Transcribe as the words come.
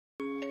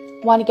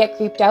Want to get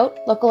creeped out?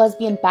 Local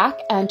lesbian back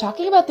and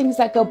talking about things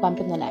that go bump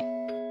in the night.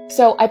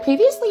 So I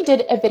previously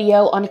did a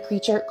video on a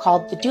creature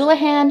called the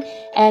Dullahan,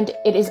 and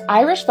it is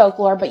Irish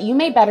folklore, but you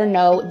may better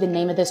know the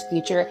name of this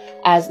creature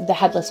as the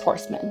Headless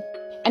Horseman.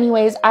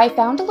 Anyways, I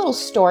found a little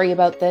story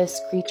about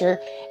this creature,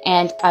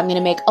 and I'm going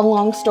to make a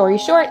long story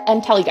short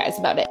and tell you guys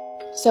about it.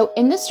 So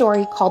in the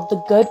story called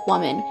The Good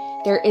Woman,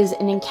 there is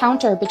an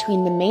encounter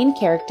between the main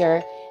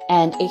character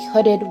and a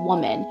hooded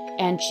woman,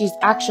 and she's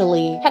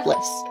actually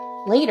headless.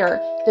 Later,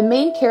 the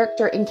main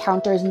character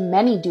encounters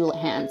many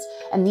Dullahans,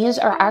 and these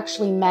are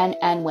actually men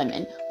and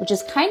women, which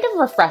is kind of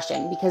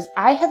refreshing because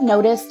I have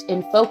noticed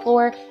in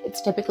folklore,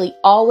 it's typically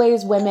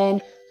always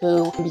women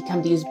who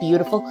become these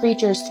beautiful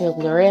creatures to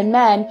lure in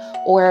men,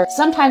 or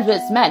sometimes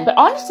it's men. But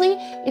honestly,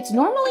 it's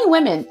normally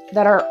women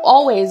that are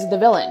always the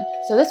villain.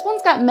 So this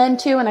one's got men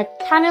too, and I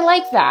kind of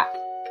like that.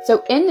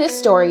 So in this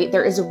story,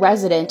 there is a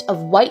resident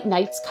of White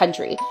Knight's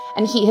country,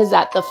 and he is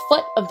at the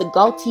foot of the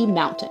Galtee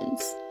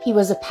Mountains. He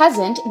was a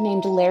peasant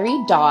named Larry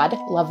Dodd,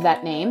 love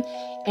that name,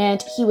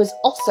 and he was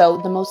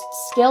also the most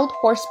skilled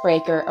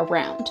horsebreaker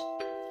around.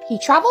 He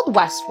traveled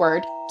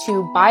westward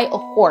to buy a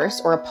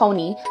horse or a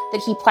pony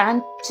that he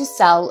planned to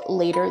sell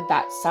later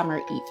that summer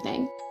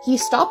evening. He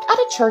stopped at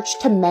a church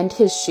to mend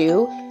his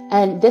shoe,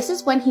 and this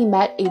is when he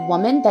met a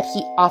woman that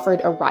he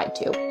offered a ride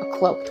to, a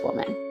cloaked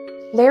woman.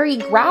 Larry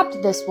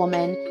grabbed this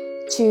woman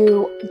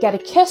to get a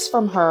kiss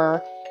from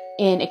her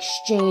in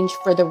exchange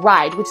for the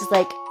ride, which is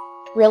like,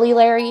 really,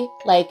 Larry?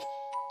 Like,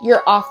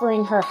 you're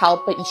offering her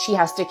help, but she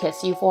has to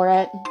kiss you for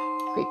it?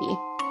 Creepy.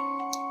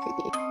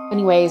 Creepy.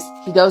 Anyways,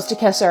 he goes to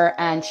kiss her,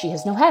 and she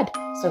has no head,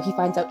 so he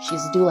finds out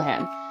she's a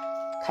Dullahan.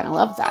 Kind of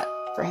love that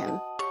for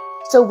him.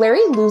 So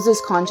Larry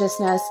loses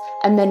consciousness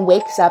and then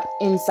wakes up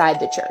inside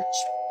the church.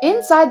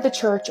 Inside the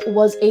church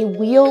was a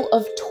wheel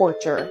of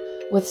torture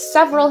with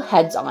several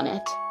heads on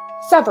it.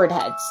 Severed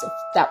heads, if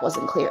that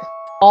wasn't clear.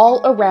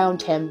 All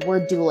around him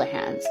were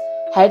Dullahans,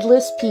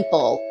 headless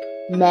people,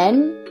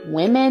 men,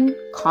 women,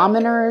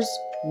 commoners,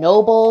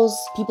 nobles,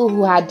 people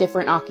who had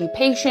different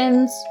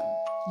occupations.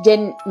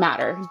 Didn't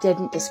matter,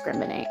 didn't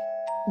discriminate.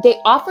 They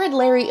offered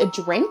Larry a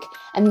drink,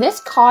 and this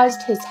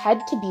caused his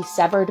head to be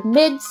severed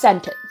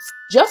mid-sentence,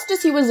 just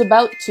as he was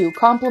about to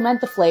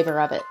compliment the flavor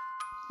of it.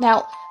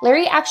 Now,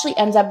 Larry actually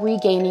ends up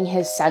regaining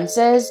his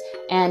senses,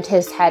 and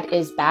his head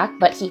is back,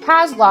 but he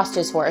has lost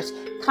his horse.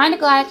 Kind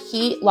of glad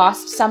he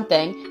lost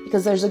something,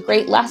 because there's a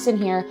great lesson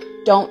here.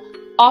 Don't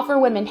offer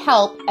women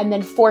help and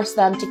then force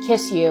them to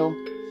kiss you.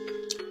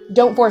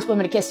 Don't force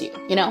women to kiss you,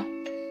 you know?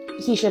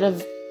 He should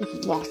have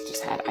lost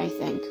his head, I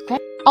think, okay?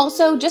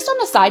 Also, just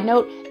on a side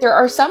note, there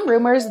are some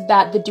rumors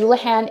that the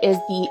Dullahan is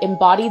the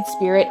embodied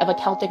spirit of a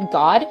Celtic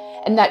god,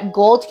 and that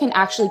gold can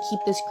actually keep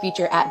this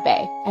creature at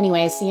bay.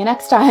 Anyways, see you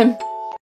next time.